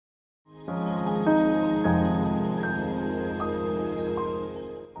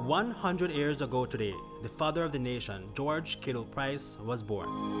100 years ago today, the father of the nation, George Cadle Price, was born.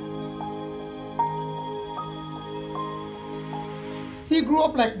 He grew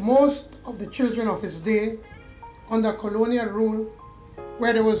up like most of the children of his day under colonial rule,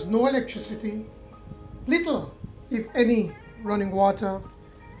 where there was no electricity, little, if any, running water,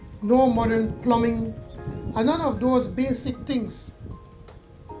 no modern plumbing, and none of those basic things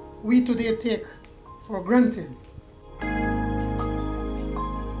we today take for granted.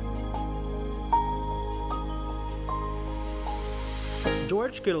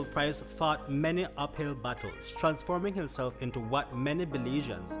 George Cadle Price fought many uphill battles, transforming himself into what many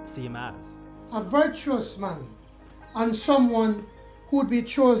Belizeans see him as. A virtuous man and someone who would be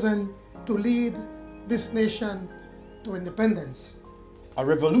chosen to lead this nation to independence. A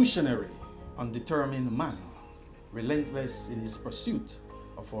revolutionary and determined man, relentless in his pursuit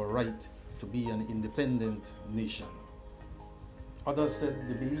of our right to be an independent nation. Others said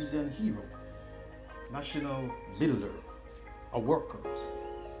the Belizean hero, national builder, a worker,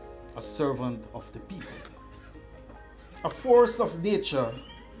 a servant of the people, a force of nature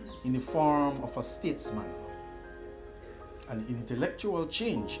in the form of a statesman, an intellectual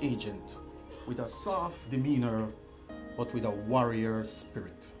change agent with a soft demeanor but with a warrior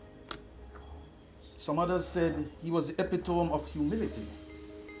spirit. Some others said he was the epitome of humility,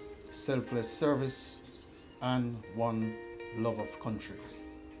 selfless service, and one love of country.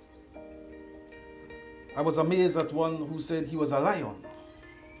 I was amazed at one who said he was a lion,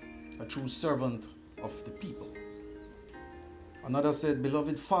 a true servant of the people. Another said,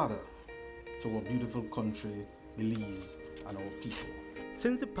 beloved father to our beautiful country, Belize, and our people.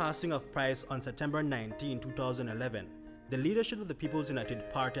 Since the passing of Price on September 19, 2011, the leadership of the People's United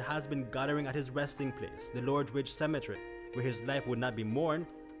Party has been gathering at his resting place, the Lord Ridge Cemetery, where his life would not be mourned,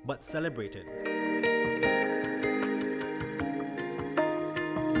 but celebrated.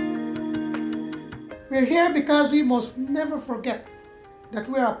 We're here because we must never forget that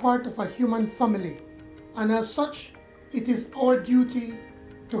we are a part of a human family, and as such, it is our duty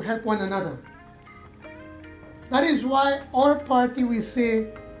to help one another. That is why our party, we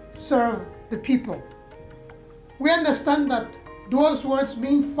say, serve the people. We understand that those words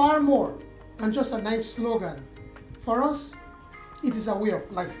mean far more than just a nice slogan. For us, it is a way of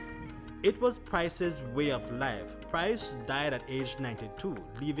life. It was Price's way of life. Price died at age 92,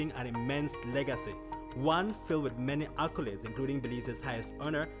 leaving an immense legacy, one filled with many accolades, including Belize's highest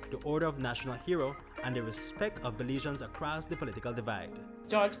honor, the Order of National Hero, and the respect of Belizeans across the political divide.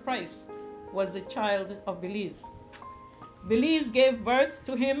 George Price was the child of Belize. Belize gave birth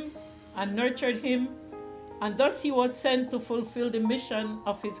to him and nurtured him, and thus he was sent to fulfill the mission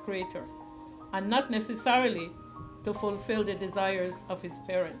of his creator, and not necessarily to fulfill the desires of his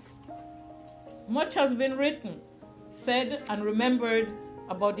parents. Much has been written, said, and remembered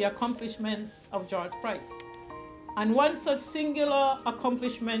about the accomplishments of George Price. And one such singular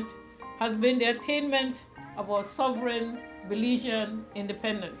accomplishment has been the attainment of our sovereign Belizean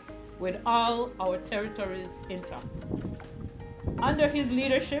independence, with all our territories intact. Under his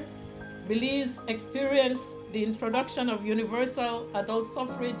leadership, Belize experienced the introduction of universal adult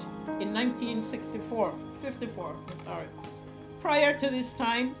suffrage in 1954. Prior to this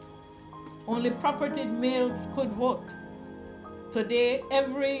time, only propertied males could vote. Today,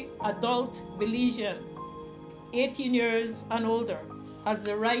 every adult Belizean, 18 years and older, has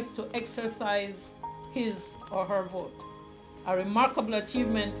the right to exercise his or her vote. A remarkable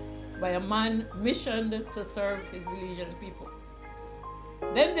achievement by a man missioned to serve his Belizean people.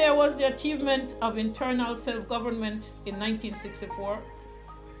 Then there was the achievement of internal self-government in 1964,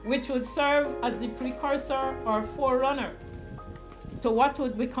 which would serve as the precursor or forerunner to what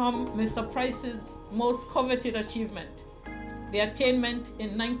would become Mr. Price's most coveted achievement, the attainment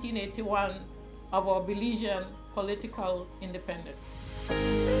in 1981 of our Belizean political independence.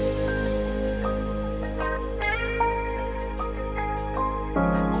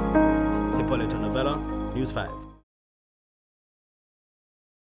 Hipolito Novelo, News 5.